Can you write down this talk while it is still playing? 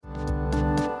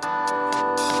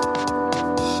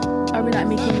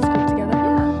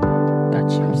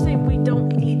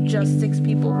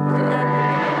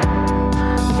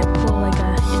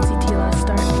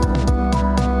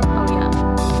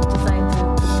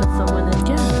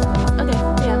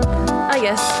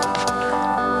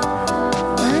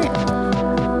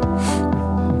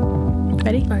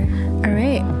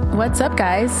What's up,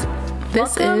 guys?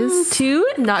 This Welcome is to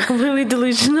Not Completely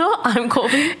Delusional. I'm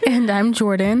Colby. And I'm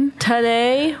Jordan.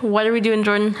 Today, what are we doing,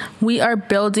 Jordan? We are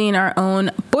building our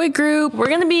own boy group. We're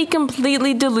going to be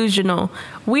completely delusional.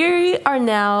 We are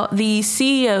now the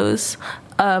CEOs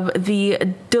of the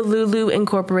Delulu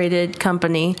Incorporated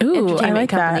company. Ooh, entertainment I like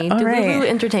company. that. All Delulu right.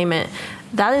 Entertainment.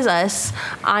 That is us.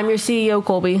 I'm your CEO,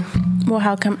 Colby. Well,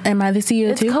 how come? Am I the CEO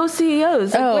It's too?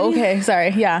 co-CEOs. Like, Oh, okay. Sorry.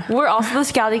 Yeah. We're also the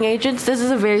scouting agents. This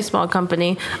is a very small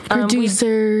company.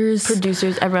 Producers.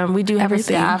 Producers, everyone. We do have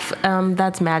Everything. a staff.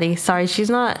 That's Maddie. Sorry, she's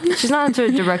not into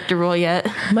a director role yet.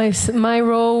 My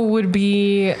role would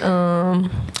be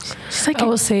She's like I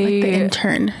will say like the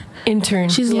intern. intern.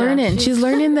 She's Yeah, learning. She's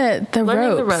learning the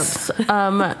Learning ropes. the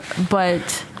ropes.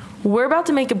 But we're about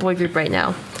to make a boy group right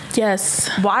now. Yes.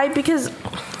 Why? Because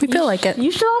We feel like it. You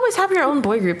should always have your own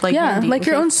boy group. Like Yeah, Mandy, like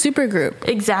your okay? own super group.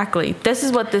 Exactly. This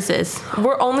is what this is.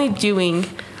 We're only doing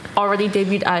already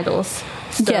debuted idols.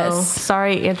 So, Yes.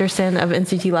 sorry, Anderson of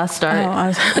NCT Last Start. Oh, I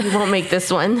was- We won't make this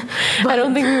one. I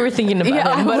don't think we were thinking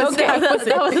about him, but okay.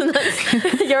 That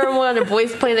wasn't you're more on a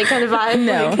Boys Planet kind of vibe.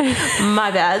 No. Like,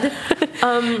 my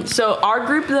bad. So our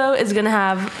group though is gonna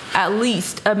have at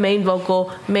least a main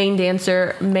vocal, main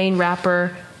dancer, main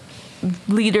rapper,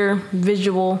 leader,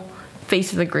 visual,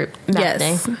 face of the group.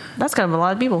 Yes. That's kind of a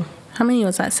lot of people. How many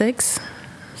was that? 6?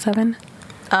 7?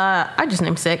 I just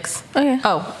named 6. Okay.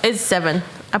 Oh, it's 7.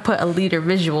 I put a leader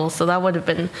visual, so that would have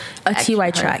been A extra TY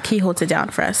hard. track. He holds it down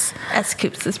for us. S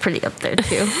Coops is pretty up there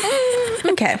too.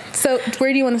 Okay. So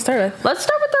where do you want to start with? Let's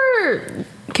start with our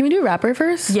Can we do rapper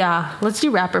first? Yeah, let's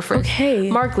do rapper first. Okay.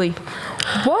 Mark Lee.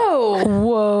 Whoa.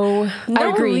 Whoa. I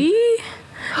agree.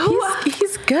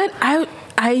 He's good. I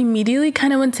immediately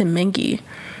kind of went to Mingy.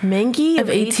 Mingy Of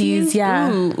ATs,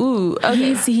 yeah. Ooh.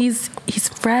 Okay. He's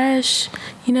fresh.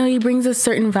 You know, he brings a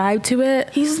certain vibe to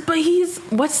it.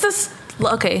 What's this?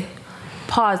 Okay,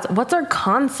 pause. What's our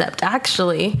concept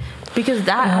actually? Because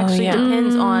that actually yeah.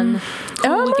 depends on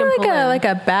who we can More pull like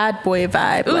in. a bad boy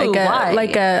vibe, Ooh, why?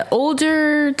 like a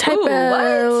older type Ooh,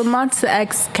 of what? Monster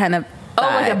X kind of. Oh,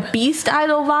 like vibe. a Beast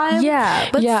Idol vibe. Yeah.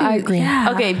 let's Yeah, see. I agree.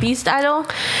 Yeah. Okay, Beast Idol.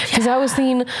 Because I was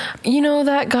thinking, you know,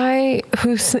 that guy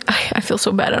who's, I feel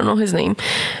so bad, I don't know his name.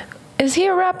 Is he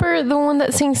a rapper, the one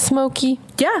that sings Smokey?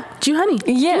 Yeah. Jew Honey.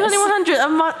 Yes. 100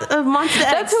 of Monster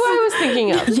X. That's who I was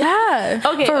thinking of. Yeah.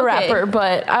 Okay, For a okay. rapper,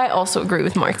 but I also agree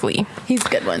with Mark Lee. He's a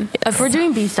good one. If we're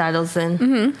doing Beast Idols,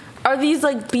 then are these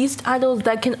like Beast Idols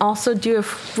that can also do a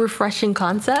refreshing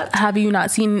concept? Have you not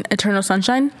seen Eternal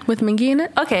Sunshine with Mingy in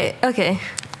it? Okay.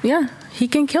 Yeah. He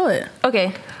can kill it.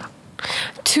 Okay.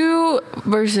 2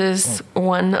 versus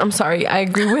 1. I'm sorry, I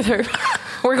agree with her.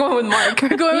 We're going with Mark.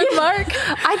 We're going with Mark.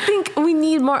 I think we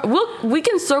need more. We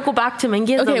can circle back to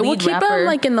Mengi as the Okay, lead we'll keep rapper. him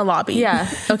like in the lobby. Yeah.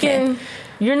 Okay.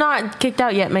 You're not kicked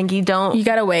out yet, Mengi. Don't. You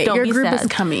gotta wait. Don't Your be group sad. is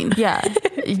coming. Yeah.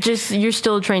 You're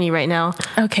still a trainee right now.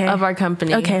 Okay. Of our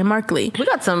company. Okay, Mark Lee. We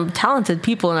got some talented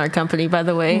people in our company, by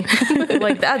the way.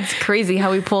 Like that's crazy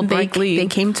how we pulled Mark Lee. They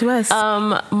came to us.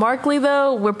 Mark Lee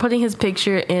though, we're putting his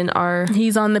picture in our.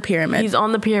 He's on the pyramid. He's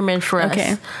on the pyramid for us.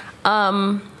 Okay.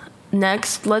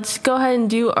 Next, let's go ahead and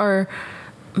do our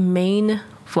main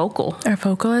vocal. Our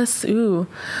vocalist. Ooh.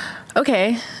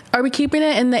 Okay. Are we keeping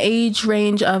it in the age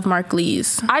range of Mark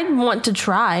Lee's? I want to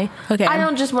try. Okay. I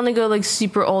don't just want to go like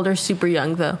super old or super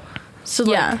young though. So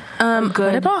Yeah. like,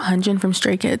 good. What about Hyunjin from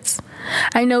Stray Kids?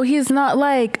 I know he's not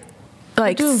like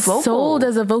doing vocal. sold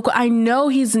as a vocal. I know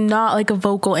he's not like a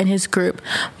vocal in his group,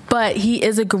 but he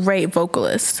is a great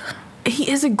vocalist.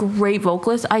 He is a great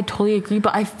vocalist. I totally agree,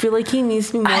 but I feel like he needs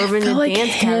to be more I of in feel a like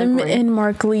dance him category. and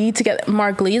Mark Lee together.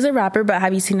 Mark Lee is a rapper, but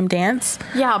have you seen him dance?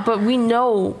 Yeah, but we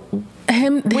know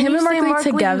Him when and you Mark say Lee Mark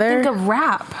Lee, together. you think of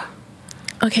rap.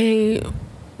 Okay,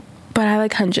 but I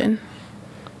like Hyunjin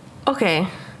Okay.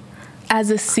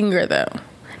 as a singer though,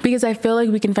 because I feel like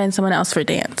we can find someone else for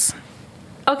dance.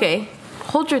 Okay.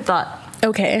 Hold your thought.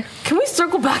 Okay. Can we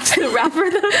circle back to the rapper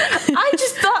though? I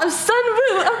just thought of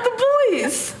Sunwoo of the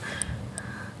boys.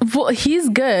 Well, he's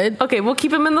good. Okay, we'll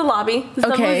keep him in the lobby.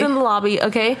 Sunwoo's Okay. in the lobby,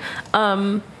 okay?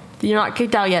 You're not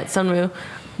kicked out yet, Sunwoo.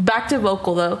 Back to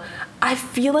vocal though. I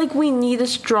feel like we need a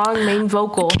strong main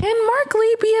vocal. Can Mark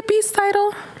Lee be a Beast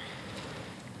Idol?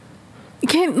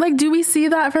 Do we see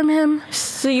that from him?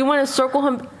 So you want to circle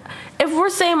him? If we're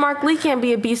saying Mark Lee can't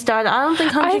be a Beast Idol, I don't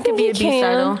think Hyunjin can be a he Beast can.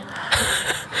 Idol.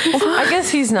 I guess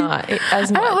he's not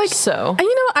as much, I don't like so. And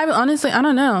you know, I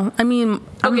don't know. I mean,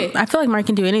 Okay. I feel like Mark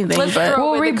can do anything. Let's but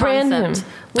throw We'll away the rebrand concept.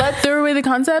 him. Let's throw away the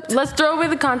concept. let's throw away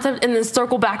the concept and then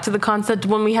circle back to the concept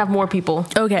when we have more people.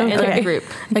 Okay. In okay. the group.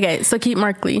 Okay. So keep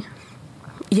Mark Lee.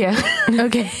 Yeah.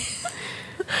 Okay.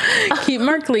 Keep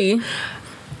Mark Lee.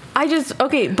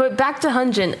 But back to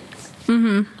Hyunjin.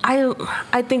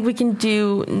 I think we can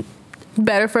do.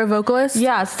 Better for a vocalist?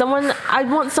 Yeah, I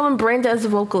want someone branded as a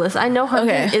vocalist. I know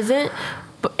Hunter isn't,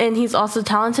 and he's also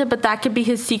talented, but that could be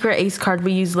his secret ace card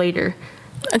we use later.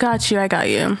 I got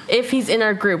you. If he's in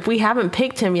our group. We haven't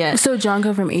picked him yet. So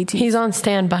Jungkook from ATEEZ. He's on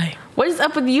standby. What is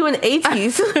up with you and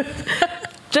ATEEZ?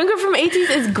 Jungkook from ATEEZ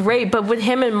is great, but would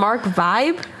him and Mark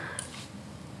vibe?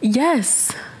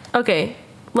 Yes. Okay,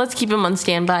 let's keep him on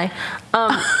standby.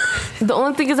 The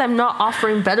only thing is I'm not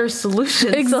offering better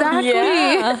solutions. Exactly.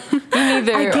 Yeah. Me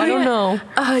neither. I don't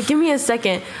know. Give me a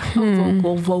second.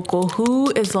 Vocal.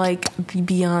 Who is like the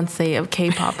Beyonce of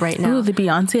K-pop right now? Ooh, the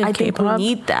Beyonce of I K-pop. think we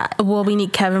need that. Well, we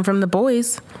need Kevin from The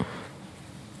Boys.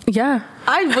 Yeah.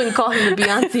 I wouldn't call him the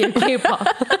Beyonce of K-pop.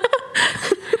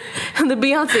 The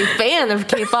Beyonce fan of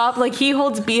K-pop. Like, he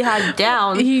holds Beehive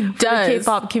down. He for does. the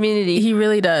K-pop community. He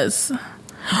really does.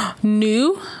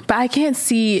 New, but I can't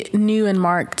see New and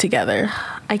Mark together.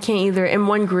 I can't either. In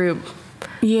one group.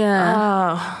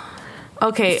 Yeah.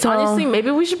 Okay, So- honestly, maybe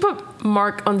we should put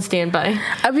Mark on standby.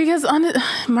 Because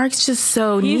Mark's just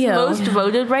so He's Neo. most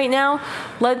voted right now.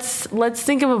 Let's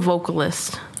think of a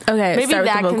vocalist. Okay, Maybe start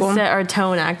with that the vocal. can set our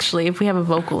tone, actually, if we have a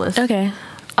vocalist. Okay.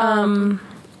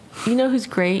 You know who's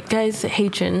great, guys?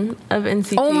 Haechan of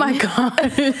NCT. Oh my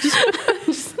gosh.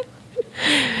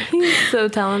 He's so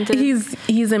talented.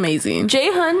 He's amazing.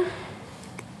 Jaehyun.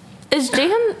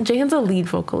 Jaehyun's a lead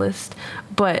vocalist,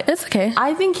 but It's okay.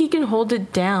 I think he can hold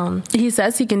it down. He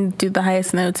says he can do the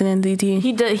highest notes in NCT.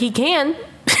 He can.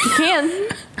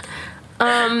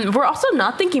 We're also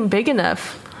not thinking big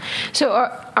enough. So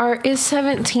is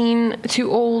 17 too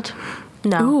old?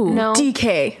 No. Ooh, No.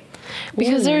 DK.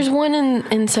 Because there's one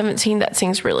in 17 that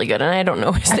sings really good, and I don't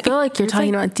know his I name. feel like you're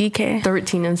talking about DK.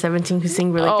 13 and 17 who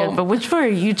sing really good, but which one are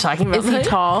you talking about? Is he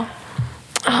tall?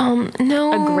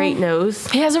 No. A great nose.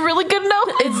 He has a really good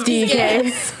nose. It's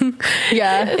DK.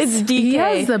 Yeah. It's DK. He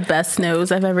has the best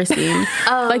nose I've ever seen.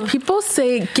 Like, people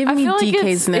say, give me feel like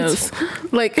DK's nose.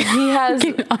 Like, he has-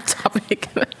 Get off topic.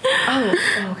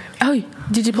 Oh,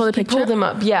 did you pull the picture? Pulled him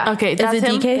up, yeah. Okay, that's it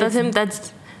him. DK? That's him.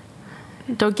 That's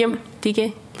Dokyum.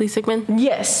 DK. Lee Sigmund.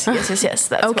 Yes. That's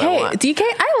what I Okay, want. DK,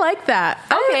 I like that.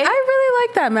 Okay. I really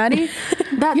like that, Maddie.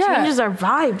 That Yeah. changes our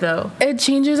vibe, though. It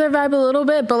changes our vibe a little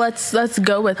bit, but let's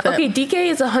go with it. Okay, DK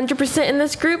is 100% in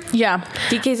this group. Yeah,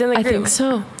 DK's in the I group. think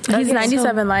so. he's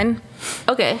 97 line.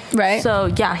 Okay. Right. So,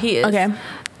 yeah, he is. Okay.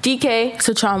 DK,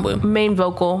 So Chanwoo, main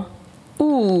vocal.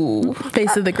 Ooh.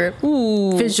 face of the group.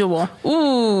 Ooh. Visual.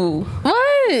 Ooh.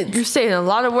 What? You're saying a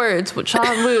lot of words with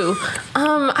Chan Woo.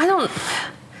 I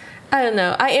don't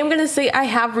know. I am going to say I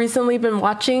have recently been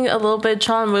watching a little bit of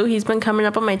Chan Woo. He's been coming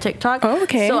up on my TikTok. Oh,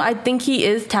 okay. So I think he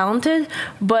is talented,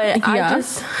 but Yeah.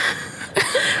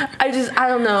 I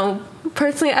don't know.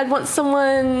 Personally, I'd want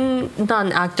someone, not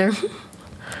an actor.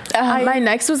 My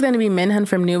next was going to be Minhyun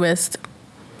from Newest.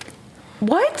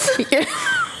 What?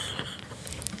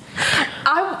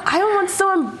 I don't want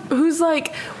someone who's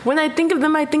like, when I think of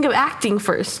them, I think of acting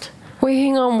first. Wait,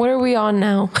 hang on. What are we on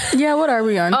now? Yeah, what are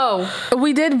we on? Oh.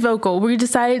 We did vocal. We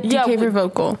decided DK Yeah, for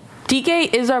vocal.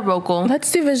 DK is our vocal.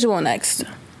 Let's do visual next.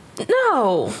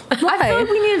 No. I feel like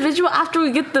we need a visual after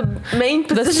we get the main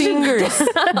The position. singers,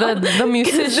 the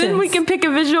musicians. Then we can pick a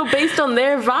visual based on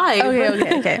their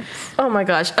vibe. Okay. Oh my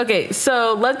gosh. Okay,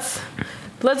 so let's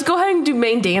go ahead and do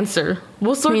main dancer.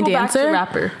 We'll circle Main back to dancer?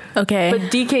 rapper. Okay.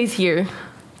 But DK's here.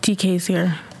 DK's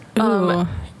here. Ooh.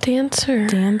 Dancer.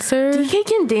 Dancer. DK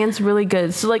can dance really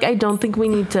good. So like I don't think we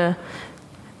need to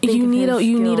You need his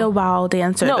a skill. wow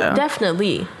dancer No, though.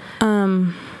 definitely.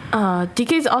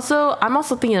 DK's also I'm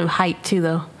also thinking of height too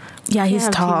though. Yeah, he's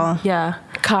Can't have tall. too- yeah.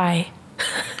 Kai.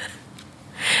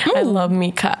 I love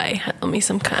me Kai. I love me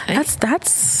some Kai.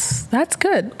 That's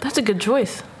good. That's a good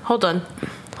choice. Hold on.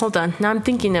 Now I'm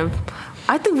thinking of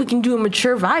I think we can do a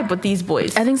mature vibe with these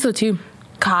boys. I think so too.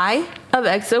 Kai of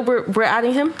EXO, we're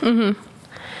adding him.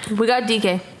 Mm-hmm. We got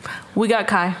DK. We got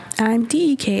Kai. I'm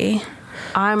DK.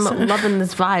 I'm loving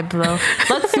this vibe though.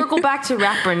 Let's circle back to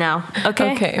rapper now.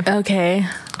 Okay. Okay.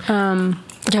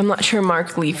 Yeah, I'm not sure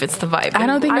Mark Lee fits the vibe. I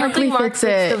don't think I Mark don't Lee think Mark fits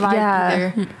fits it. the vibe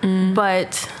Yeah. either.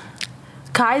 But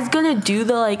Kai's gonna do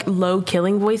the like low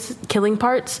killing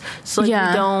parts, so like, Yeah.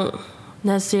 we don't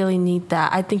necessarily need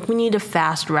that. I think we need a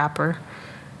fast rapper.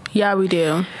 Yeah, we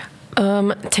do.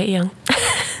 Taeyoung.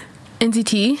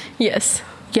 NCT? Yes.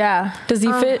 Yeah. Does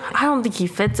he fit? I don't think he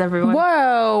fits everyone.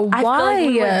 Whoa. I why? feel like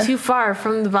we went too far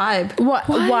from the vibe.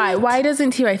 Why? Why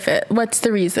doesn't T.Y. fit? What's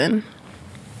the reason?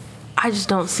 I just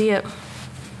don't see it.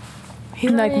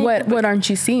 He's Like, what aren't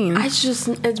you seeing?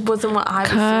 It wasn't what I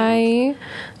was Kai,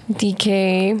 seeing.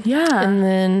 DK. Yeah. And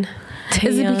then Taeyoung.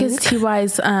 Is it because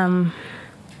T.Y.'s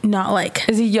not like.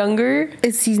 Is he younger?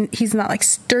 Is he's not like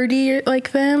sturdy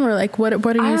like them, or like what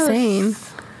are you saying?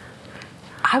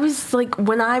 I was like,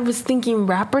 when I was thinking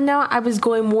rapper now, I was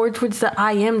going more towards the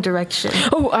I Am direction.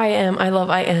 Oh, I Am. I love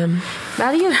I Am.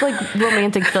 Maddie has like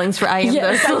romantic feelings for I Am.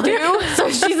 Yes, though, I do. So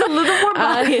she's a little more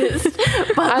biased.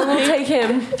 But I will take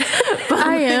him.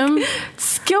 I Am.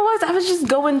 Skill wise, I was just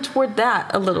going toward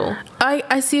that a little.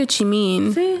 I see what you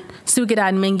mean. See? So we could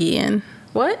add Mingy in.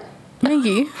 What?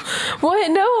 Mingy. What?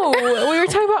 No. We were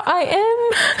talking about I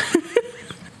Am.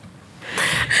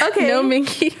 Okay. No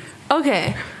Mingy.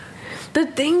 Okay. The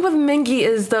thing with Mingy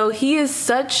is, though, he is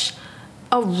such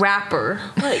a rapper.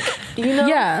 Like, you know?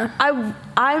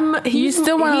 Yeah. He's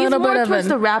still want a he's little more bit of towards an-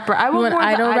 the rapper. I you want want more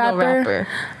idol the idol rapper? rapper.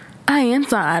 I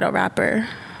Am's not idol rapper.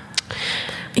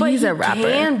 But He's he a rapper.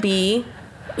 can be.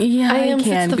 Yeah, I Am he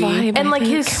fits can the be. vibe. And, I like,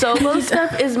 think. his solo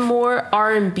stuff is more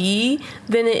R&B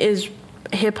than it is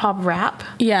hip-hop rap.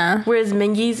 Yeah. Whereas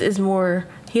Mingy's is more...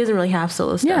 He doesn't really have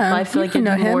solo stuff. Yeah, But I feel you like can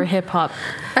it's know him. more hip-hop.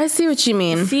 I see what you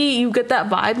mean. See, you get that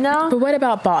vibe now? But what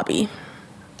about Bobby?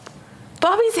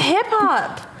 Bobby's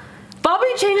hip-hop. Bobby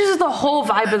changes the whole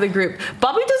vibe of the group.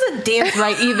 Bobby doesn't dance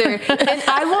right either. And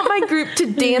I want my group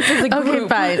to dance as a group.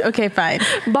 Okay, fine.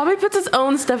 Bobby puts his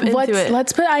own stuff into it.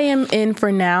 Let's put I Am in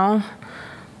for now,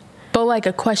 but like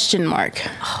a question mark.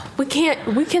 We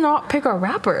cannot pick our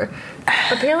rapper.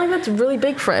 Apparently that's really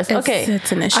big for us.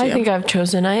 It's an issue. I think I've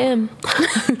chosen I Am.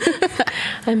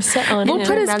 I'm set on We'll it.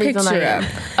 put his Maddie's on picture I up.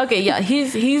 Am. Okay, yeah,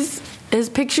 he's his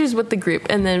pictures with the group,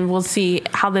 and then we'll see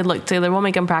how they look together. We'll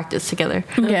make them practice together.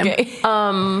 Okay.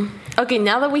 Okay,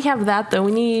 now that we have that, though,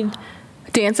 we need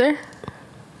Dancer?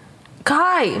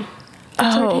 Kai.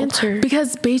 our dancer?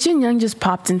 Because Beijing Young just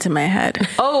popped into my head.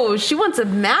 Oh, she wants a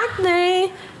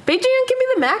Macne. Beijing Young can be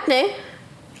the Macne.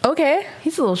 Okay.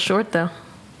 He's a little short, though.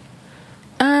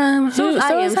 So is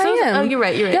I Am. Oh, you're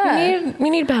right. Yeah. We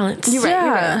need balance. You're right.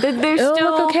 Yeah. They're It'll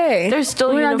still look okay. They're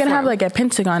still We're not gonna have uniform. like a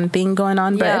pentagon thing going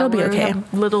on, but it'll be we're gonna okay.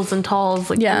 have littles and talls.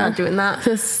 Like, Yeah. we're not doing that.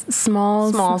 Just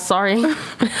small. Small, sorry.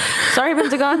 Sorry,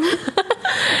 Pentagon.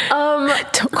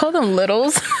 Don't call them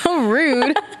littles. How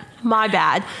rude. My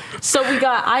bad. So we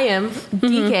got I Am,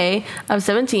 DK of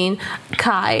 17,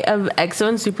 Kai of EXO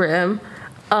and Super M,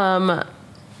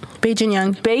 Beijing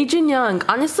Young. Beijing Young.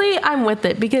 Honestly, I'm with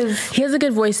it because He has a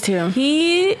good voice too.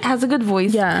 he has a good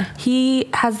voice. Yeah. He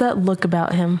has that look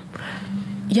about him.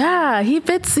 Yeah, he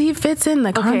fits in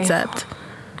the concept.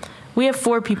 We have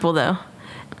 4 people though.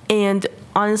 And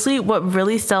honestly, what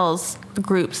really sells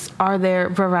groups are their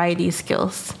variety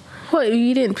skills. Well,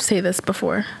 you didn't say this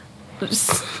before.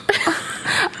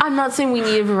 I'm not saying we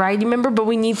need a variety member, but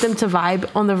we need them to vibe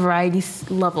on the variety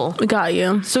level. We got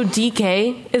you. So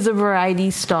DK is a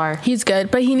variety star. He's good,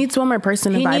 but he needs one more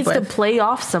person to He vibe needs with. to play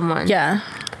off someone. Yeah.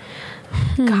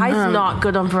 Kai's not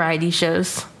good on variety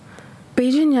shows.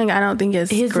 Beijing Young, I don't think is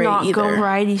He's great not either. good on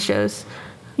variety shows.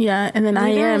 Yeah, and then I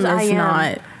Neither Am is is I Am.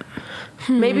 not.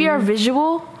 Maybe our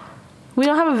visual. We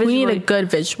don't have a visual. We need a good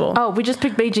visual. Oh, we just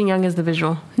picked Beijing Young as the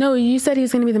visual. No, you said he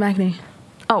was going to be the Macne.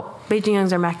 Oh, Beijing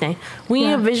Young's our Macne. We need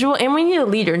Yeah. a visual and we need a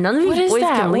leader. None of these What is boys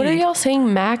that? can lead. What are y'all saying?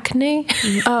 Macne?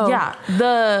 Oh. Yeah,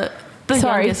 the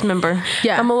Sorry. youngest member.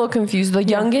 Yeah. I'm a little confused. The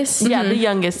youngest? Yeah, the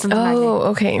youngest. Of the Macne. Oh,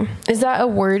 okay. Is that a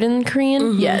word in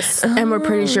Korean? Yes. And we're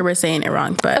pretty sure we're saying it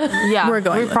wrong, but Yeah, we're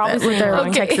going we're with probably it with saying our it own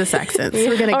wrong. Texas accents.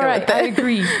 We're going to All go right, with it. I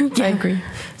agree. I agree.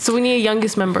 So we need a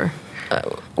youngest member.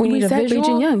 We need a said visual.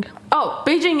 Beijing Young. Oh,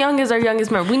 Beijing Young is our youngest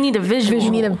member. We need a visual. We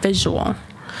need a visual.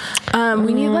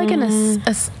 We need like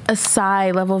a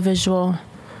Psy level visual.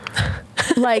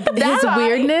 Like his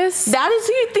weirdness. That is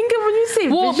who you think of when you say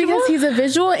Well, visual? because he's a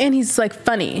visual and he's like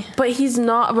funny. But he's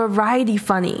not variety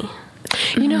funny.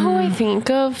 You know who I think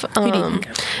of? do you think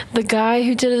of? The guy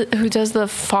who does the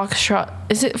foxtrot.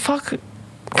 Is it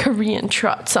Korean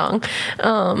trot song?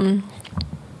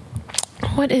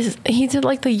 What is he did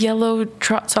like the yellow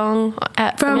trot song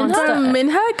at From Monsta-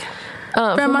 Minhyuk?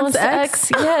 from Monsta Monsta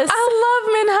X? X. Yes. I love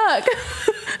Minhyuk.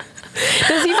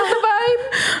 Does he have the vibe?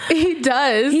 He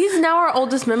does. He's now our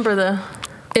oldest member, though.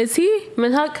 Is he?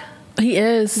 Minhyuk, He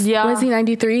is. Yeah. Was he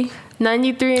 93?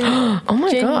 93, and Oh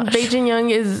my gosh. Beijing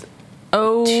Young is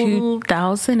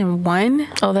 2001?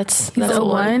 Oh, that's He's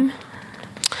old. 01?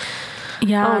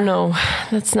 Yeah. Oh no,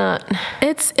 that's not.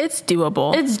 It's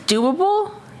doable. It's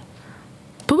doable.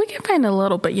 But we can find a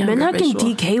little bit younger Minhyuk and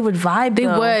visual. DK would vibe, They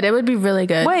though. would. It would be really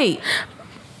good. Wait.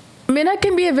 Minhyuk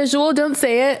can be a visual. Don't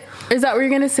say it. Is that what you're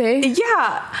going to say?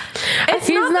 Yeah. It's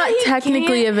He's not that he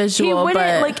technically can't. a visual, He wouldn't,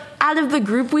 but- like, out of the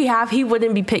group we have, he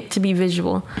wouldn't be picked to be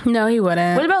visual. No, he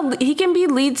wouldn't. What about, he can be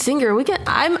lead singer.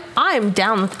 I'm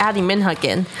down with adding Minhyuk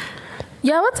in.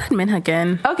 Yeah, let's add Minhyuk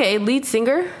in. Okay, lead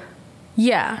singer.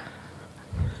 Yeah.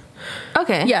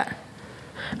 Okay. Yeah.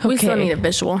 We still Okay. need a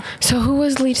visual. So who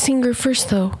was lead singer first,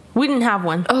 though? We didn't have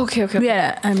one. Okay.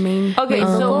 Yeah, I mean. Okay,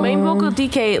 so main vocal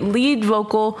DK, lead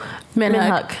vocal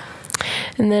Minhyuk.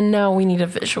 And then now we need a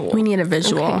visual. We need a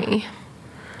visual. Okay.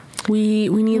 We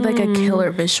need like a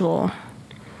killer visual.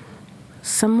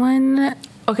 Someone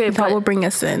Okay, that but will bring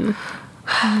us in.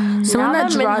 Someone now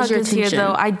that that draws Minhyuk your is here, attention.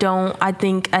 though, I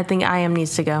think I am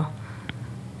needs to go.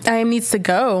 I needs to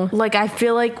go. Like I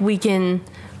feel like we can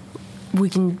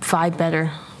vibe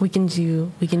better. We can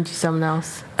do something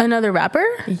else. Another rapper?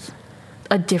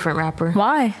 A different rapper.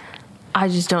 Why? I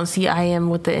just don't see I am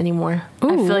with it anymore. I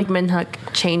Ooh. feel like Minhyuk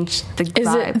changed the Is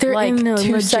vibe. it They're like in a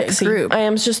too legit sexy? group. I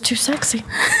am's just too sexy.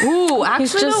 Ooh,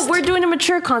 actually, just- no, we're doing a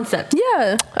mature concept.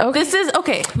 Yeah. Okay. This is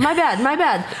okay. My bad.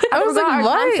 I was forgot like, our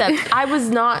what? concept. I was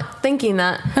not thinking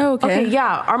that. Oh, okay. Okay,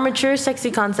 yeah, our mature,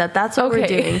 sexy concept. That's what we're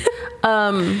Okay. doing.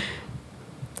 I'm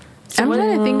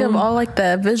trying to think of all like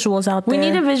the visuals out there. We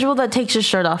need a visual that takes his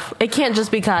shirt off. It can't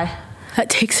just be Kai. that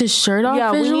takes his shirt off.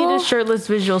 Yeah, visual? we need a shirtless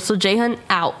visual. So Jaehyun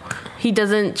out. He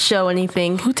doesn't show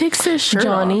anything. Who takes their shirt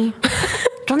Johnny. off?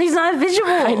 Johnny's not a visual.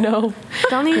 I know.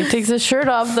 Johnny He takes his shirt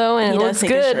off though, and He it does looks take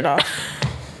his good. shirt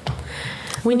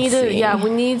off. We need Let's see. we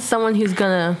need someone who's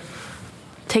gonna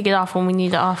take it off when we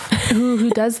need it off. Who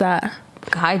does that?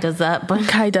 Kai does that, but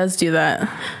Kai does do that.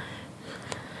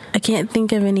 I can't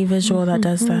think of any visual that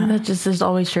does that. that just is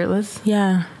always shirtless.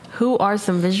 Yeah. Who are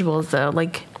some visuals though?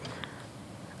 Like,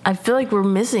 I feel like we're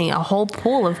missing a whole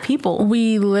pool of people.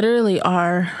 We literally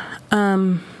are.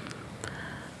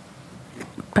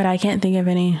 But I can't think of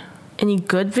any. Any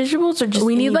good visuals or just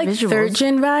We need any like visuals? third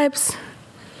gen vibes.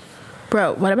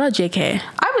 Bro, what about JK?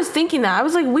 I was thinking that. I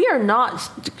was like, we are not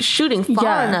shooting far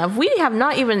Yeah. enough. We have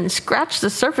not even scratched the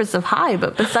surface of high,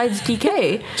 but besides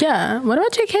DK. Yeah. What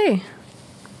about JK?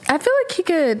 I feel like he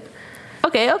could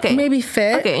Okay. maybe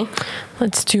fit. Okay.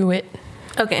 Let's do it.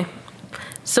 Okay.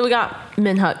 So we got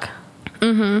Minhyuk.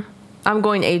 Mm-hmm. I'm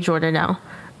going age order now.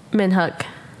 Minhyuk,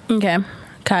 Okay.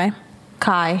 Kai.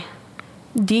 Kai,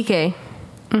 DK.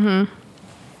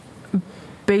 Mm-hmm.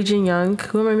 Beijing Young.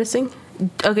 Who am I missing?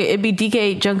 Okay, it'd be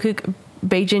DK, Jungkook,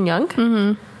 Beijing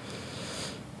Young.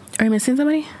 Are you missing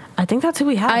somebody? I think that's who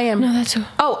we have. I am. No, that's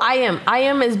Oh, I am. I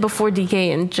am is before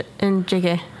DK and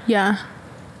JK. Yeah.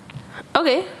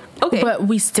 Okay. But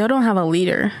we still don't have a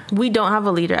leader. We don't have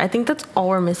a leader. I think that's all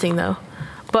we're missing, though.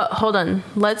 But hold on.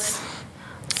 Let's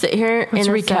sit here Let's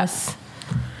and recap. assess.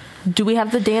 Do we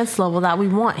have the dance level that we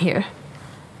want here?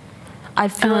 I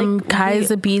feel like Kai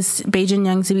is a beast. Beijing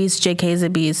Young's a beast. JK is a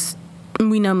beast.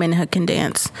 We know Minhyuk can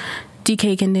dance.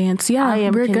 DK can dance. Yeah,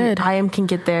 we're good. I am can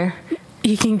get there.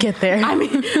 He can get there. I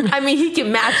mean, he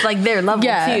can match like their level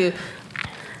Yeah. too.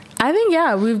 I think,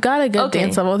 yeah, we've got a good Okay.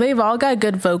 dance level. They've all got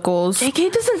good vocals.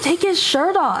 JK doesn't take his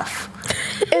shirt off.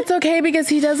 It's okay because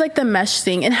he does like the mesh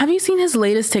thing. And have you seen his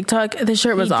latest TikTok? The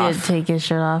shirt was He off. did take his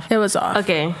shirt off. It was off.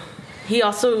 Okay.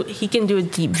 He can do a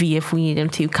deep V if we need him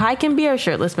to. Kai can be our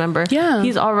shirtless member. Yeah.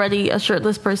 He's already a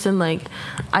shirtless person. Like,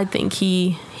 I think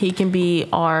he can be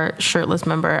our shirtless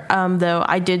member. Though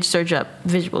I did search up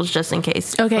visuals just in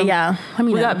case. Okay, yeah. Let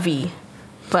me We know. got V,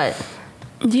 but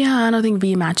Yeah, I don't think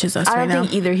V matches us I right don't now.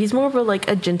 think either. He's more of a like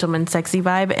a gentleman sexy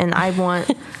vibe, and I want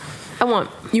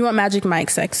You want Magic Mike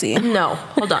sexy? no.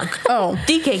 Hold on. Oh.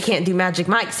 DK can't do Magic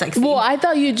Mike sexy. Well, I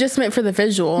thought you just meant for the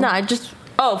visual. no, I just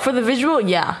for the visual,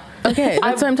 yeah. Okay,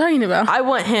 that's what I'm talking about. I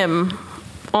want him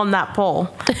on that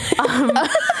pole.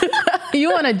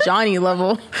 You want a Johnny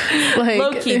level. Like,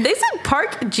 Low key. They said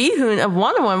Park Ji-hoon of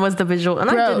One was the visual, and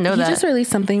I bro, didn't know he that. just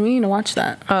released something. We need to watch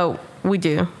that. Oh, we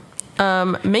do.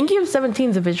 Mingy of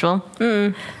 17 is a visual.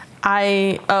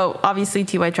 Obviously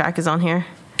TY Track is on here.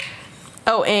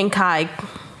 Oh, and Kai.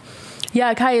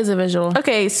 Yeah, Kai is a visual.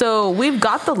 Okay, so we've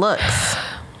got the looks.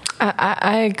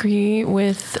 I agree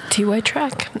with TY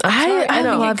Track. I think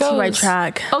love it TY goes.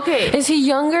 Track. Okay, Is he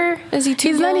younger? Is he too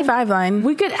He's young? 95 line.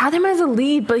 we could add him as a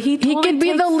lead, but he He could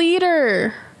be the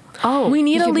leader. Oh, We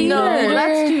need he a could be leader. the no, leader.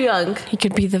 that's too young. He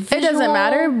could be the It visual. doesn't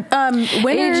matter.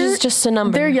 Winner Age is just a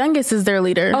number. Their youngest is their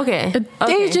leader. Okay.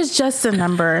 Age is just a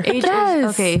number. Age Yes. is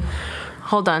okay.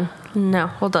 Hold on. No,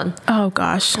 hold on. Oh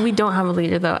gosh. We don't have a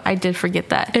leader though. I did forget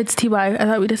that. It's TY. I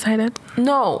thought we decided.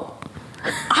 No. I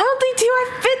don't think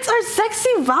TY fits our sexy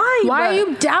vibe. Why are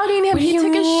you doubting him? What do He you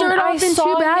took his mean? shirt I off in saw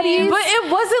Two Baddies. him. But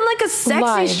it wasn't like a sexy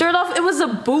Lied. shirt off. It was a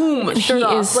boom shirt He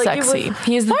off. is Like, it sexy. was-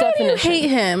 He is the Why do you definition. hate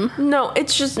him? no,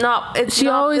 it's just not. It's She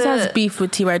not always the- has beef with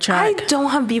TY I Track.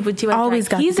 don't have beef with TY. Always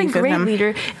Track. got He's a beef with great him.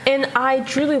 leader, and I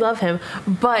truly love him.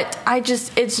 But I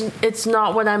just, it's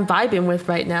not what I'm vibing with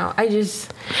right now. He's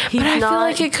But I not. feel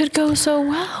like it could go so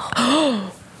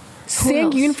well.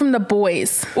 Sang-yoon from The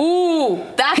Boys. Ooh,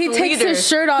 that's He a takes leader. his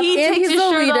shirt off and he's his the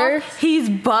shirt leader. off. He's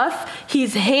buff.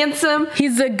 He's handsome.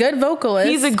 He's a good vocalist.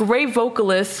 He's a great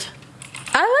vocalist.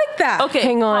 I like that. Okay,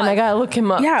 Hang on, pause. I gotta look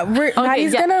him up. Yeah,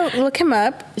 Maddie's yeah. gonna look him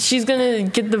up. She's gonna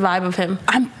get the vibe of him.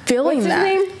 I'm feeling What's that.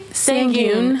 his name?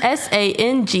 Sang-yoon.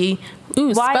 Sang.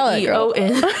 Ooh, spell it, girl.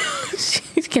 Yeon.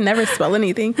 She can never spell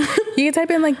anything. You can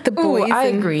type in like The Ooh, Boys. I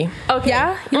and- agree. Okay.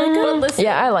 Yeah? You like him? But listen,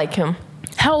 Yeah, I like him.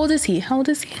 How old is he?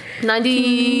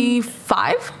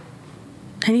 95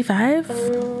 95?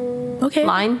 Okay.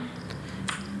 line.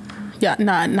 Yeah,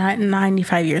 not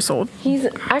 95 years old. He's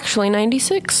actually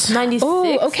 96. 96.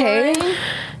 Oh, okay.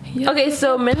 line. Okay,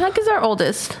 so Minhyuk is our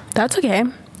oldest. That's okay.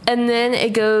 And then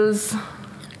it goes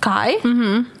Kai,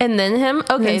 and then him.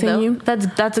 Okay, then though you.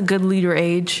 that's a good leader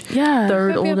age. Yeah.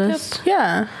 third Yep, yep, yep. oldest.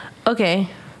 Yeah. Okay,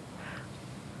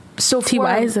 so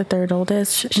TY is the third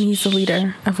oldest, and he's the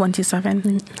leader of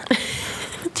 127.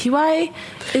 TY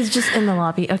is just in the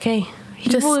lobby. Okay,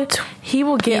 Just he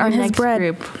will get our eating his next bread.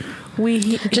 group.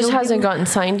 Just hasn't gotten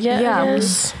signed yet. Yeah, I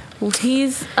guess.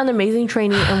 he's an amazing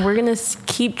trainee, and we're gonna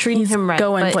keep treating him right.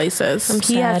 Going but places.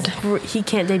 He sad. he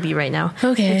can't debut right now.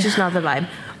 Okay. It's just not the vibe.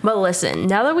 But listen,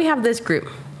 now that we have this group,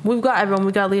 we've got everyone.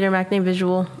 We got leader, Macne,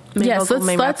 visual, main Yes, vocal,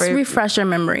 main let's rapper. refresh our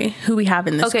memory who we have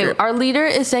in this Okay, group. our leader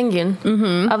is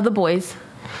Sang-yoon of the boys.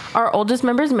 Our oldest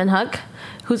member is Minhyuk,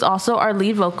 who's also our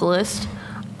lead vocalist.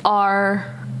 Our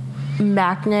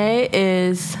Macne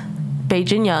is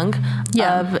Baejin Young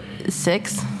Yeah. of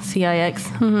CIX,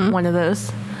 one of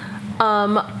those.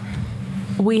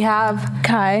 We have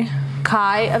Kai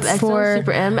Kai of EXO for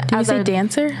Super M Did you as say our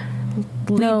dancer?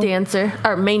 lead No. dancer,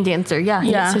 or main dancer. Yeah,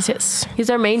 Yeah. Yes. he's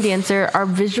our main dancer. Our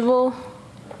visual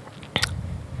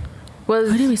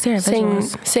was Who did we say our Sang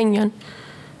visuals? Sang-yeon.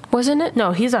 Wasn't it?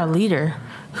 no, he's our leader.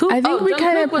 Who? I think we Jungkook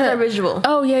kind of was our visual.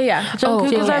 Oh yeah.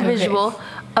 Jungkook is our okay. visual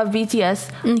of BTS.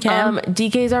 Okay.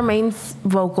 DK is our main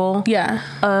vocal Yeah.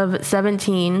 of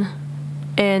 17,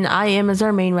 and IM is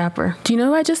our main rapper. Do you know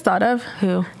who I just thought of?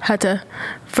 Who? Hata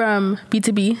from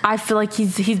B2B. I feel like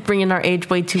he's bringing our age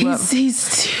way too up.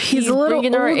 He's a little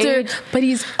bringing our older, age. but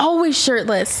he's always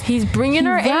shirtless. He's bringing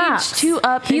our raps. age too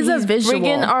up. He's and a visual.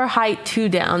 Bringing our height too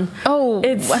down. Oh,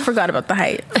 It's- I forgot about the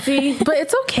height. See? But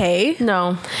it's okay.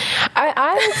 No,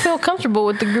 I don't feel comfortable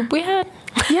with the group we had.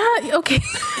 Yeah, okay.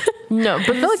 no.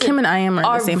 But I feel like him and I am are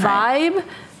our the same height. vibe.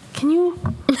 Can you?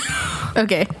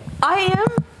 Okay.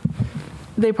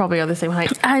 They probably are the same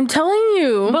height. I'm telling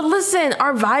you. But listen,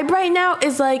 our vibe right now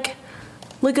is like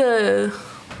a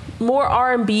more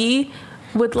R&B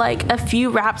with like a few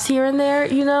raps here and there,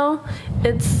 you know?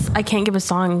 I can't give a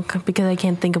song because I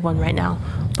can't think of one right now.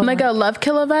 But Like a Love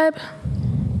Killer vibe?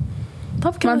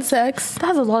 Love Killer Monsta X? that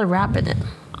has a lot of rap in it.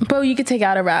 But you could take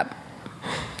out a rap.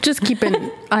 Just keep in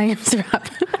IM's rap.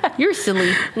 You're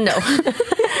silly. No.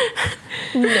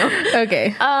 No.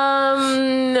 Okay.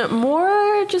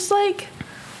 More just like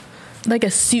Like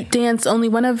a suit dance, only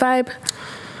one of vibe.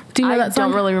 Do you know I that song?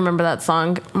 don't really remember that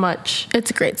song much. It's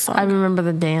a great song. I remember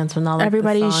the dance, but not like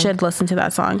Everybody the song. should listen to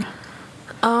that song.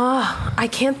 I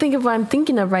can't think of what I'm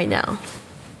thinking of right now.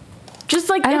 Just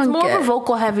like I it's don't more of get- a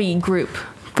vocal heavy group.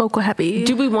 Vocal heavy.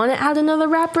 Do we want to add another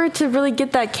rapper to really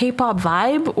get that K-pop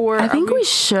vibe, or I think are we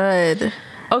should.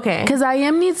 okay? Because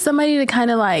IM needs somebody to kind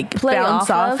of like Play bounce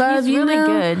off of. He's you really know?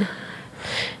 good.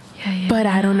 Yeah. But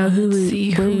I don't know who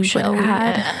See who would shall we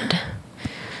add. add?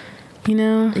 You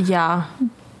know? Yeah.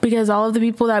 Because all of the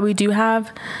people that we do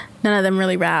have, none of them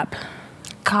really rap.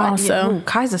 Kai, Also.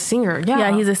 Kai's a singer. Yeah,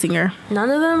 Yeah, he's a singer. none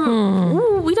of them.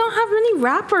 Ooh, we don't have many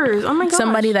rappers. Oh my gosh.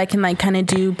 Somebody that can like kind of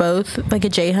do both, like a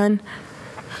Jaehyun,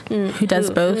 who does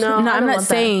both. no, I I'm don't not want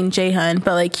saying Jaehyun,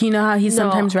 but like you know how he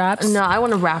sometimes raps. No, I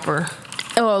want a rapper.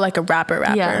 Oh, like a rapper.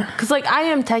 Yeah, because like I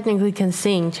am technically can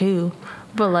sing too,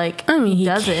 but like I mean, he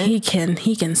doesn't.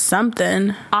 He can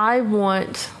something. I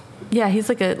want. Yeah, he's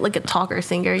like a talker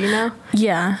singer. You know.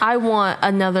 Yeah, I want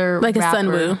another like rapper. a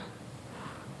Sunwoo.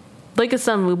 Like a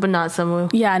Sunwoo, but not Sunwoo.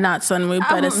 Yeah, not Sunwoo,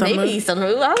 but a Sunwoo. Maybe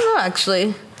Sunwoo. I don't know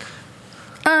actually.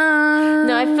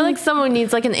 No, I feel like someone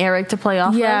needs like an Eric to play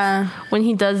off Yeah. of when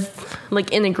he does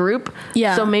like in a group.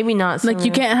 Yeah. So maybe not. like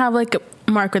you Sunwoo. can't have like a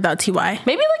Mark without Ty.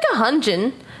 Maybe like a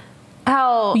Hunjin.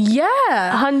 How Yeah.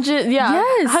 Hunjin? Yeah.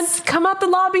 Yes. Come out the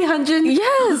lobby, Hunjin.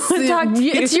 Yes. Talk to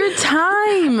you. It's your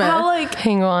time. How like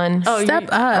Hang on. Step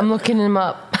up. I'm looking him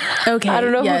up. Okay. I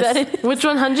don't know yes. who that is. which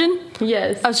one, Hunjin?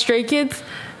 Yes. Of Stray Kids?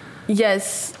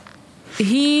 Yes.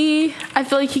 I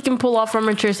feel like he can pull off our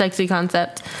mature sexy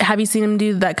concept. Have you seen him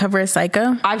do that cover of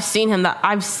Psycho? I've seen him.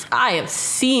 I have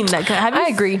seen that. Have you I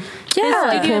agree.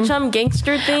 Yeah. Studio him. Chum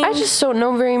gangster thing. I just don't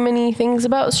know very many things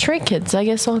about Stray Kids. I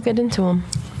guess I'll get into them.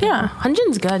 Yeah.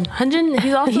 Hunjin's good. Hunjin,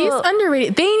 he's also He's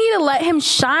underrated. They need to let him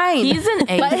shine. He's an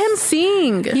ace. Let him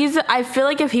sing. I feel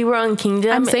like if he were on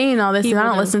Kingdom, I'm saying all this, he and I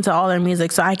don't would've- listen to all their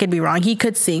music, so I could be wrong. He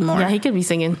could sing more. Yeah, he could be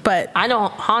singing, But I know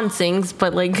Han sings,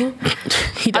 but like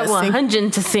he I does want sing.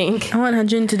 Hunjin to sing. I want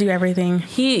Hunjin to do everything.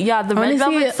 The I want Red to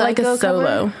Velvet see like Psycho a solo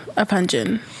cover. of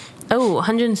Hunjin. Oh,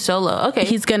 Hunjin solo. Okay,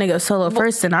 He's gonna go solo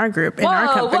first in our group, in our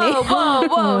company.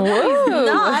 Whoa! No, he's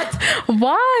not.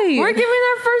 Why? We're giving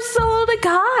our first solo to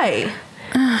Kai.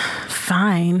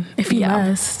 Fine, if you Yeah.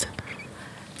 must.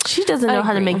 She doesn't know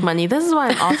how to agree. make money. This is why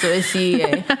I'm also a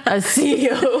CEA, a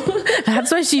CEO.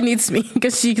 That's why she needs me,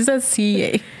 because she says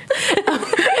CA.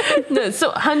 No,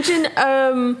 so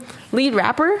Hunjin, lead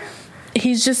rapper.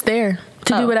 He's just there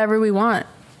to do whatever we want.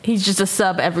 He's just a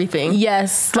sub everything.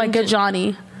 Yes, like a Hunjin.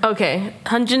 Johnny. Okay,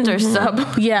 Hunjins are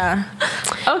sub. Yeah,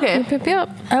 Okay. Yep.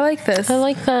 I like this. I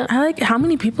like that. I like how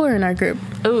many people are in our group.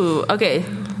 Ooh, okay.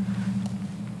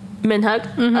 Minhug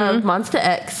of Monsta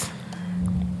X.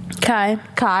 Kai,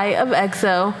 Kai of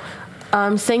EXO,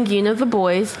 Sangyun of The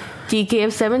Boys, DK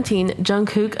of 17,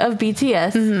 Jungkook of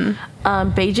BTS,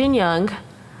 Beijing Young,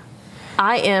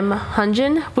 I am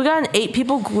Hunjin. We got an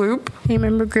 8-people group, you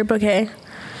remember group? Okay,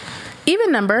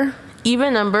 even number.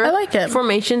 even number. I like it.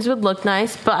 Formations would look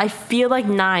nice, but I feel like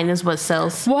 9 is what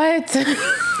sells. What?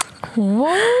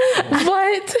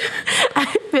 What?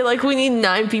 I feel like we need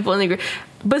 9 people in the group.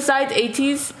 Besides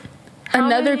ATs, how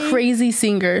Another many- crazy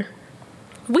singer.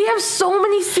 We have so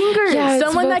many singers. Yeah. It's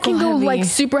Someone that can go vocal heavy. like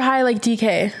super high, like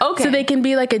DK. Okay. So they can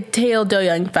be like a Tae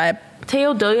Do-young vibe.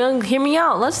 Tae Do-young, hear me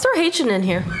out. Let's throw Haechan in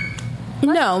here.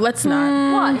 No, let's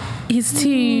not. Why? He's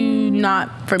too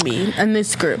not for me in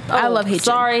this group. I love Haechan.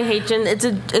 Sorry, Haechan.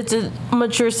 It's a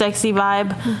mature, sexy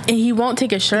vibe. And he won't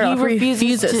take his shirt off. He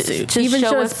refuses to even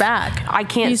show his back. I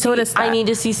can't. He showed see, us that. I need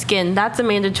to see skin. That's a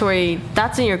mandatory.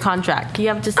 That's in your contract. You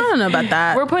have to. See, I don't know about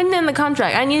that. We're putting it in the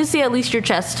contract. I need to see at least your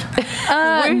chest.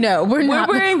 No, we're not.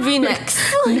 We're wearing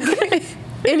V-necks.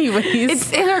 Anyways,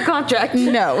 It's in our contract.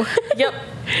 no. Yep.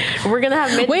 We're gonna have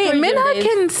mandatory Wait, gym Minhag days.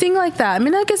 can sing like that.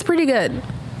 Minhag is pretty good.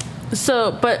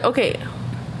 So, but okay.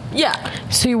 Yeah,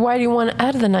 So why do you want to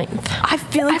add the 9th? I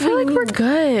feel like we're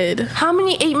good. How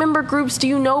many 8-member groups do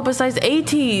you know besides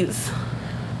ATs?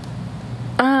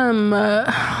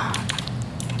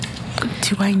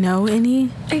 Do I know any?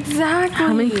 Exactly.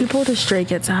 How many people does Stray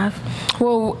Kids have?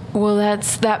 Well,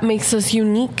 that makes us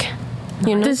unique.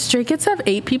 You know. Does Stray Kids have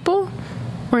 8 people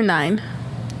or 9?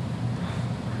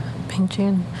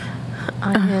 Pinkchan,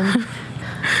 Ian,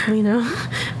 Lino,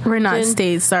 We're not Jin,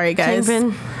 stays. Sorry, guys.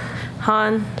 Changbin,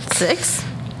 Han, 6.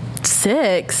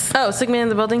 6. Oh, Sigman in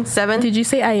the building, 7. Did you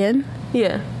say Ian?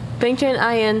 Yeah. Pinkchan,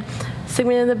 Ian,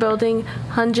 Sigman in the building,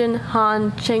 Hunjin,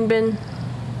 Han, Changbin.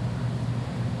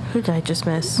 Who did I just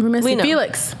miss? We're missing Lino.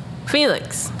 Felix.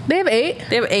 Felix. They have 8,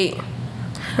 They have 8.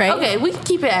 right? Okay, we can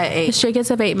keep it at 8. The Stray Kids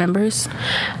have 8 members.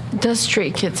 Does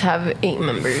Stray Kids have 8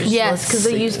 members? Yes, because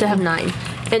they used to have 9.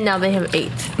 And now they have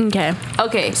 8. Okay.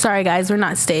 Okay, Sorry, guys. We're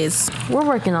not stays. we're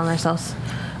working on ourselves.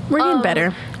 We're getting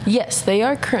better. Yes, they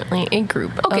are currently a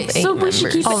group Okay, of 8 so we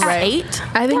should keep it members. at Alright. 8.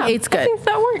 I think Yeah, 8's I good. think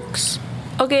that works.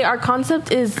 Okay, our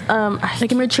concept is,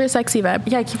 Like a mature, sexy vibe.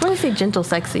 yeah, I keep wanting to say gentle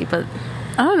sexy, but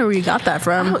I don't know where you got that I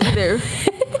from, don't either.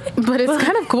 but it's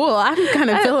kind of cool. I'm kind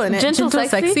of feeling it. Gentle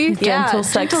sexy? Yeah, Gentle gentle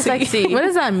sexy. sexy. What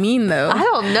does that mean, though? I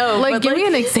don't know. Like, but give me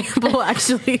an example,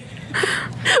 actually.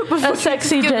 A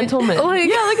sexy gentleman. Like,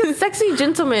 yeah, like a sexy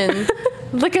gentleman.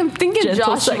 Like I'm thinking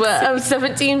Gentle Joshua sexy. of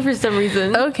 17 for some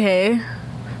reason. okay.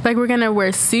 Like, we're gonna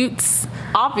wear suits.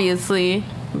 Obviously.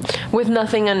 With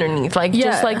nothing underneath. Like, Yeah.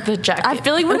 just like the jacket. I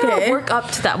feel like we're Okay. gonna work up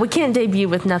to that. We can't debut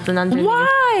with nothing underneath.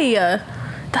 Why?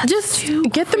 Just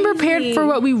get them prepared crazy. for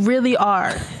what we really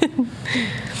are.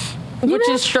 Which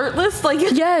is shirtless? Like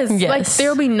Yes. Like, Yes. there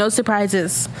will be no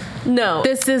surprises. no.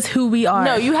 This is who we are.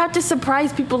 No, you have to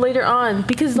surprise people later on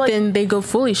because like Then they go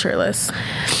fully shirtless.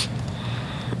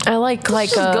 I like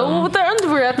just go with their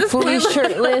underwear at this fully point.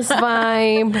 shirtless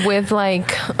vibe with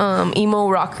like emo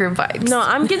rocker vibes. No,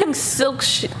 I'm getting silk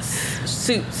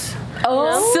suits.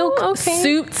 Oh, Silk okay.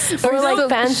 suits Or like silk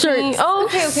fancy. shirts. Oh,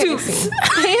 okay, okay. Suits.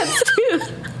 Pants too.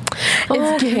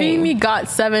 It's giving me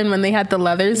GOT7 when they had the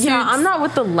leather suits. Yeah, I'm not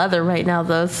with the leather right now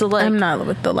though. So like I'm not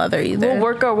with the leather either. we'll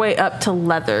work our way up to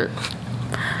leather.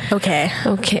 Okay.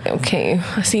 Okay.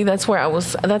 See, that's where I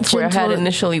was. That's where I had Gentle-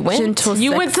 initially went. gentle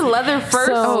You went to leather first?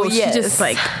 So Oh, she yes, just,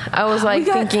 like- I was like We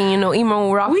got- thinking,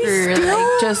 emo rocker, still-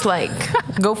 like just like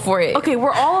go for it. Okay,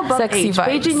 we're all above Sexy age.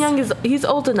 vibes. Beijing Young he's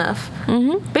old enough.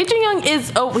 Mm-hmm. Beijing Young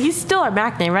is he's still our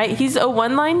MAC name, right? He's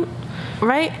 01 line,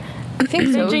 right? I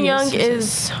think so. Beijing Young yes.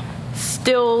 is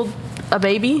still a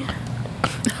baby.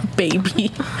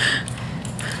 Baby.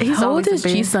 He's How old always is a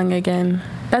baby. Jisung again?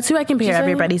 That's who I compare Jisung?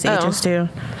 everybody's ages to.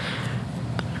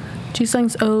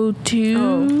 Jisung's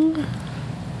 02.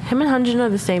 Him and Hyunjin are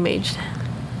the same age.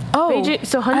 Oh, Beijing-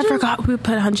 so I Hyunjin- forgot we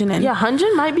put Hyunjin in. Yeah,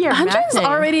 Hyunjin might be our Hyunjin's Mac name.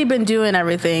 already been doing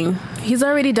everything. He's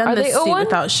already done Are the they suit 01?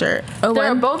 without shirt. Oh,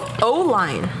 They're both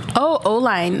O-line. oh,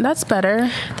 O-line. That's better.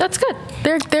 That's good.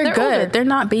 They're They're good. older. They're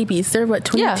not babies. They're what,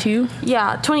 22?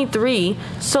 Yeah, 23.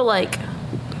 So, like,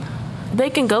 they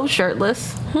can go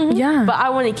shirtless. Yeah. But I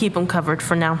want to keep them covered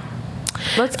for now.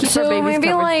 Let's keep our So babies maybe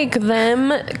covered. like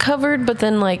them covered, but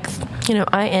then like, you know,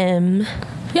 I am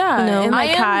yeah, no. and like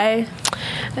I am-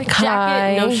 Kai.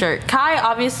 Kai. Jacket, no shirt. Kai,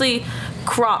 obviously,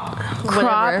 crop. Crop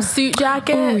whatever. suit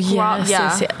jacket. Oh, Crop, yes,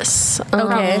 yeah. yes.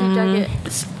 Okay. Crop suit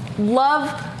jacket.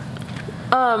 Love,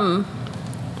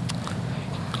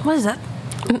 what is that?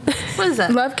 What is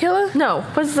that? Love killer? No,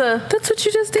 what's the... That's what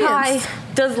you just did. Kai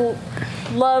does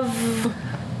love...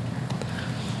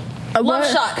 Love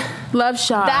shot. Love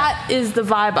shot. That is the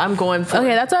vibe I'm going for.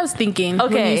 Okay, that's what I was thinking. When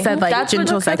Okay, you said like that's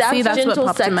gentle what, sexy, that's what gentle,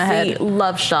 popped in my sexy head.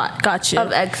 Love shot. Gotcha.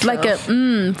 Of EXO. Like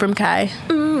a from Kai.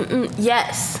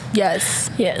 Yes. Yes.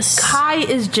 Yes. Kai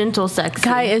is gentle sexy.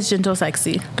 Kai is gentle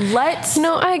sexy. Let's.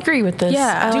 No, I agree with this.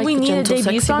 Yeah. I do like we the need a gentle,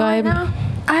 debut sexy song right vibe. now?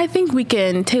 I think we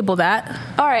can table that.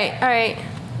 All right.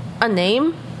 A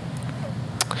name?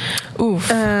 Oof.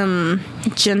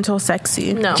 Gentle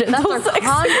sexy. No, Gentle that's our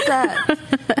concept.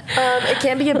 It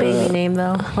can't be a baby name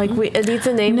though. Like it needs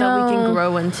a name that we can No.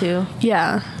 grow into.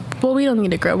 Yeah. Well, we don't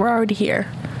need to grow. We're already here.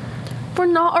 We're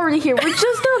not already here. We're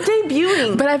just now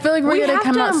debuting. But I feel like we're We gonna have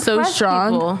come to out so impress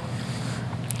strong. people.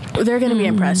 They're gonna be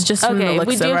impressed just from the Okay, looks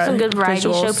we do of have some our good variety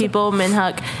visuals. show people.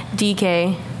 Minhyuk,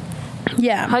 DK.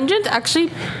 Yeah. Hyunjin's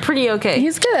actually pretty okay.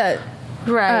 He's good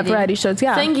at variety shows.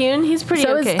 Yeah. Sang-yoon, he's pretty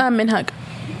so okay. is Minhyuk.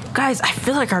 Guys, I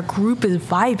feel like our group is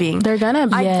vibing. They're gonna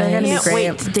be. I They're gonna be can't great.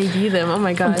 wait to debut them. Oh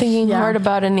my gosh. I'm thinking yeah. hard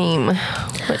about a name.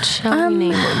 What shall we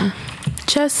name them?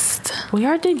 Just We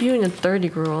are debuting a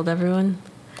 30-year-old, everyone.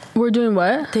 we're doing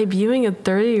what? Debuting a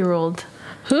 30-year-old.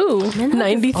 Who? Minhyuk is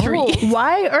 93. old.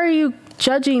 Why are you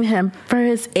judging him for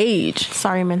his age?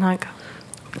 Sorry, Minhyuk.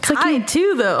 It's like Kai you-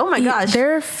 too, though. Oh my gosh.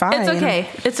 they're fine. It's okay.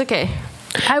 It's okay.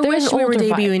 I They're wish an we were older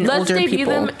vibe. debuting Let's older debut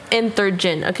people. them in 3rd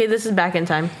gen. Okay, this is back in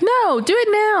time. No, do it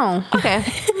now. Okay,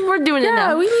 we're doing it Yeah,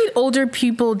 now. we need older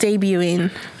people debuting.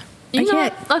 You I know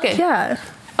can't. what? Okay. Yeah.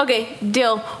 Okay,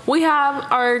 deal. We have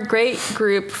our great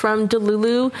group from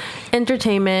Delulu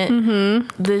Entertainment.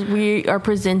 Mm-hmm. We are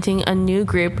presenting a new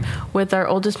group with our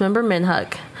oldest member,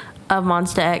 Minhyuk, of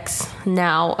Monsta X,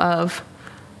 now of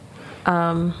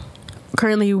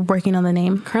Currently working on the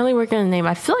name. currently working on a name.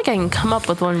 I feel like I can come up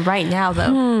with one right now, though.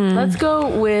 Let's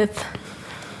go with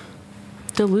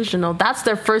Delusional. That's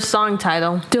their first song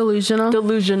title. Delusional.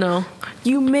 Delusional.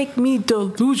 You make me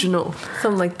delusional.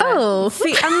 Something like that. Oh.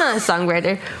 See, I'm not a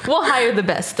songwriter. We'll hire the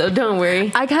best, though. Don't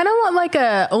worry. I kind of want like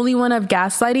a only one of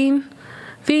gaslighting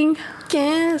thing.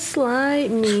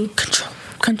 Gaslight me.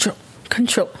 Control.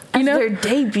 You know their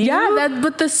debut. Yeah, that.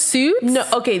 But the suits. No,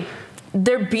 okay.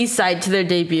 Their B-side to their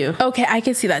debut. Okay, I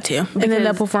can see that too. And then they'll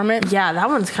Because- perform it. Yeah, that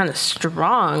one's kind of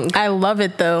strong. I love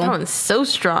it though. That one's so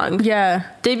strong. Yeah.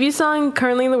 Debut song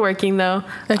currently in the working though.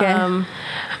 Okay.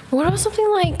 What about something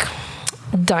like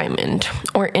Diamond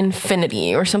or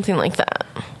Infinity or something like that?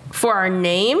 For our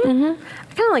name, I kind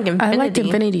of like Infinity. I liked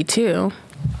Infinity too.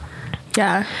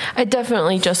 Yeah. I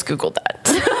definitely just Googled that.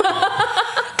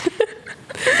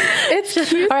 It's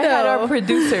cute though. I had our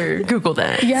producer Google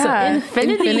that. yeah.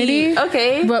 Infinity.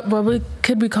 Okay. What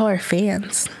could we call our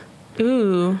fans?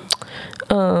 Ooh.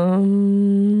 We'll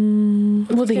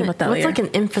think about that What's later. like an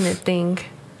infinite thing?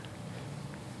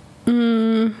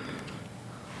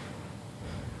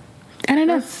 I don't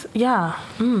know. Yeah.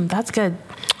 That's good.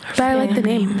 But I like the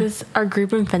name. This our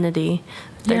group Infinity.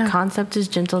 Their Yeah. concept is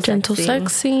gentle sexy.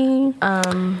 Sexy.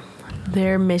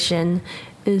 Their mission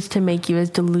is to make you as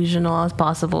delusional as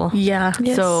possible. Yeah.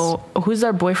 Yes. So, who's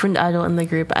our boyfriend idol in the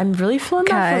group? I'm really feeling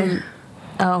Kai. that from...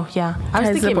 Oh, yeah. I was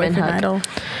Kai's the thinking boyfriend Minhyuk idol.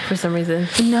 for some reason.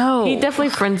 No. He definitely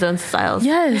friend zone Styles.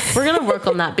 Yes. We're going to work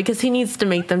on that because he needs to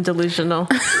make them delusional.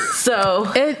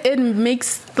 So, It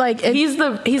makes like it, he's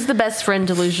the best friend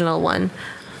delusional one.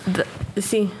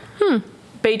 See?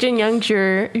 Beijing Young's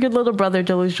your little brother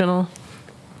delusional.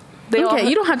 They all- okay.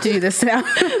 You don't have to do this now.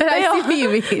 I see what you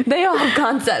mean. They all have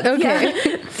concepts. Okay.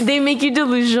 Yeah. They make you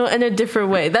delusional in a different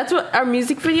way. That's what our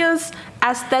music videos,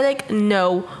 aesthetic,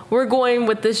 no. We're going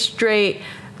with this straight,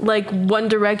 like One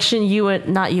Direction,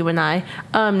 not you and I,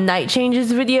 Night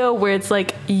Changes video where it's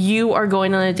like you are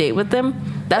going on a date with them.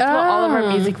 That's what all of our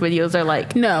music videos are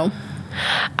like. No.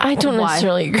 I don't Why?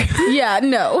 necessarily agree. Yeah.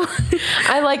 No.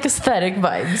 I like aesthetic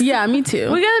vibes. Yeah. Me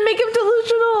too. We gotta make him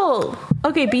delusional. Oh,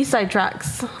 okay. B-side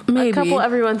tracks. Maybe. A couple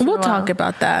every once in a We'll while. talk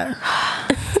about that.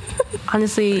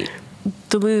 Honestly,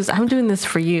 Delulu's, I'm doing this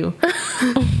for you.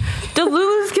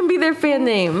 Delulu's can be their fan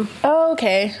name. Oh,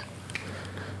 okay.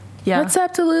 Yeah. What's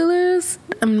up, Delulu's?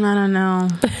 I don't know.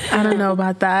 I don't know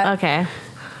about that. Okay.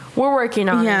 We're working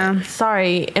on Yeah. it.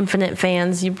 Sorry, Infinite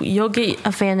fans. You'll get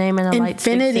a fan name and a light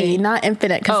Infinity, 60. not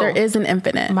infinite, because there Oh. is an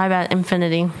infinite. My bad,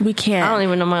 Infinity. We can't. I don't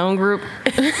even know my own group.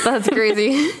 That's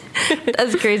crazy.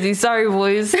 That's crazy. Sorry,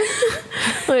 boys.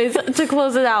 Anyways, to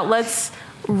close it out, let's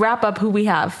wrap up who we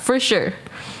have. For sure,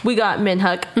 we got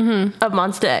Minhuk of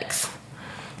Monsta X.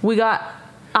 We got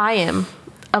I Am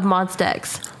of Monsta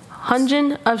X.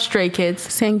 Hunjin of Stray Kids.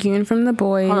 Sangoon from the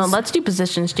boys. Hold on, let's do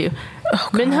positions too. Oh,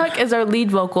 God. Minhuk is our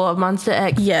lead vocal of Monsta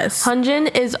X. Yes.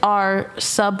 Hunjin is our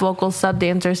sub vocal, sub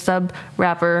dancer, sub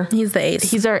rapper. He's the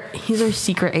ace. He's our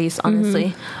secret ace,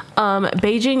 honestly.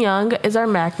 Beijing Young is our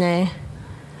Magne.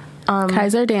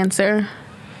 Kaiser dancer.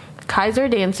 Kaiser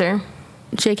dancer.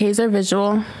 JK's our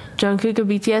visual. Jungkook of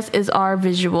BTS is our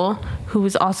visual, who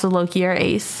is also Loki, our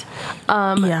ace.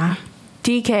 Yeah.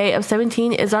 DK of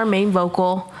 17 is our main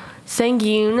vocal.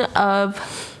 Sangoon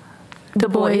of the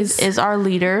boys is our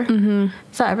leader.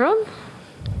 Is that everyone?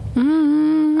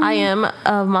 I Am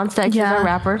of Monsta X is Yeah. our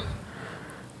rapper.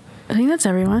 I think that's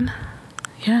everyone.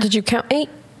 Yeah. Did you count 8?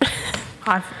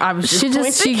 I was just She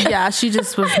pointing.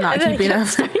 just was not And then I keeping kept up.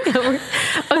 starting over.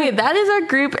 Okay, that is our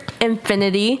group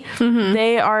Infinity.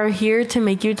 They are here to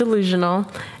make you delusional.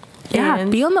 Yeah,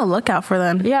 And be on the lookout for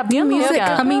them. Yeah, be new on the music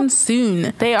lookout. coming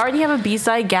soon. they already have a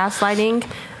B-side, Gaslighting,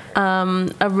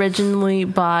 originally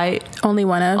by Only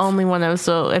one of. only one of.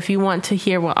 So if you want to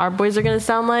hear what our boys are going to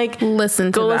sound like, Listen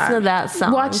to go that. listen to that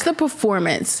song. Watch the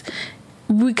performance.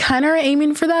 We kind of are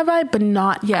aiming for that vibe, but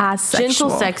not as sexual. gentle,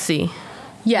 sexy.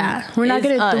 Yeah, we're not is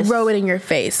going to us. throw it in your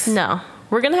face. No,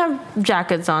 we're going to have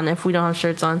jackets on if we don't have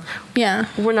shirts on. Yeah,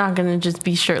 We're not going to just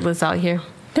be shirtless out here.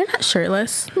 they're not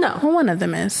shirtless. No. Well, one of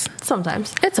them is.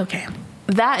 Sometimes. It's okay.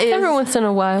 That is... Every once in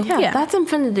a while. Yeah, that's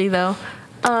Infinity, though.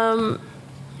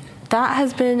 That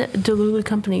has been Delulu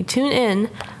Company. Tune in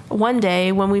one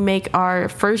day when we make our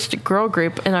first girl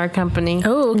group in our company.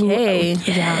 Oh, okay.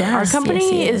 Yeah, our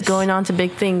company is going on to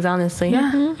big things, honestly.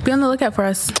 Yeah, be on the lookout for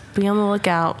us. Be on the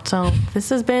lookout. So this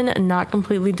has been Not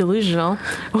Completely Delusional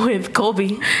with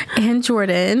Colby. And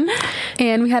Jordan.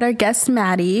 And we had our guest,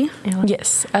 Maddie.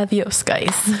 Yes. Adios,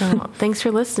 guys. So thanks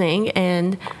for listening.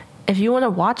 And if you want to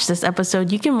watch this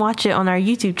episode, you can watch it on our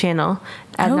YouTube channel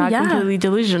at Oh, Not yeah. Completely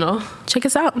Delusional. Check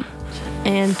us out.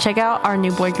 And check out our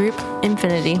new boy group,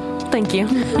 Infinity. Thank you.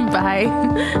 Bye.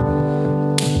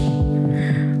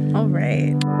 All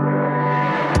right.